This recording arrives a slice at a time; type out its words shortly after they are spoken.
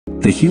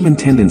The human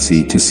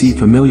tendency to see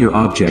familiar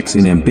objects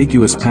in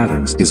ambiguous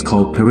patterns is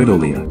called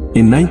pareidolia.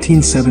 In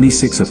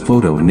 1976, a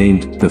photo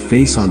named "The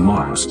Face on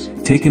Mars,"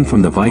 taken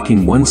from the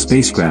Viking One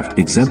spacecraft,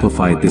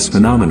 exemplified this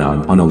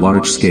phenomenon on a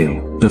large scale.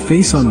 The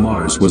face on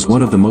Mars was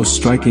one of the most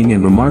striking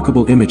and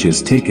remarkable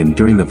images taken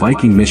during the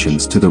Viking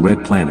missions to the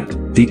Red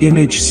Planet. The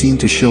image seemed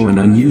to show an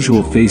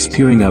unusual face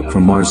peering up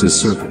from Mars's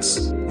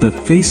surface. The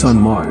face on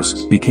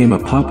Mars became a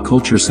pop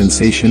culture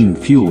sensation and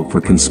fuel for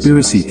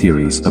conspiracy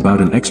theories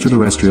about an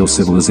extraterrestrial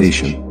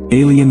civilization.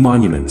 Alien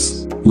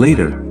monuments.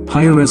 Later,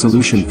 higher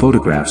resolution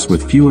photographs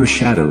with fewer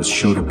shadows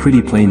showed a pretty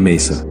plain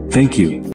mesa. Thank you.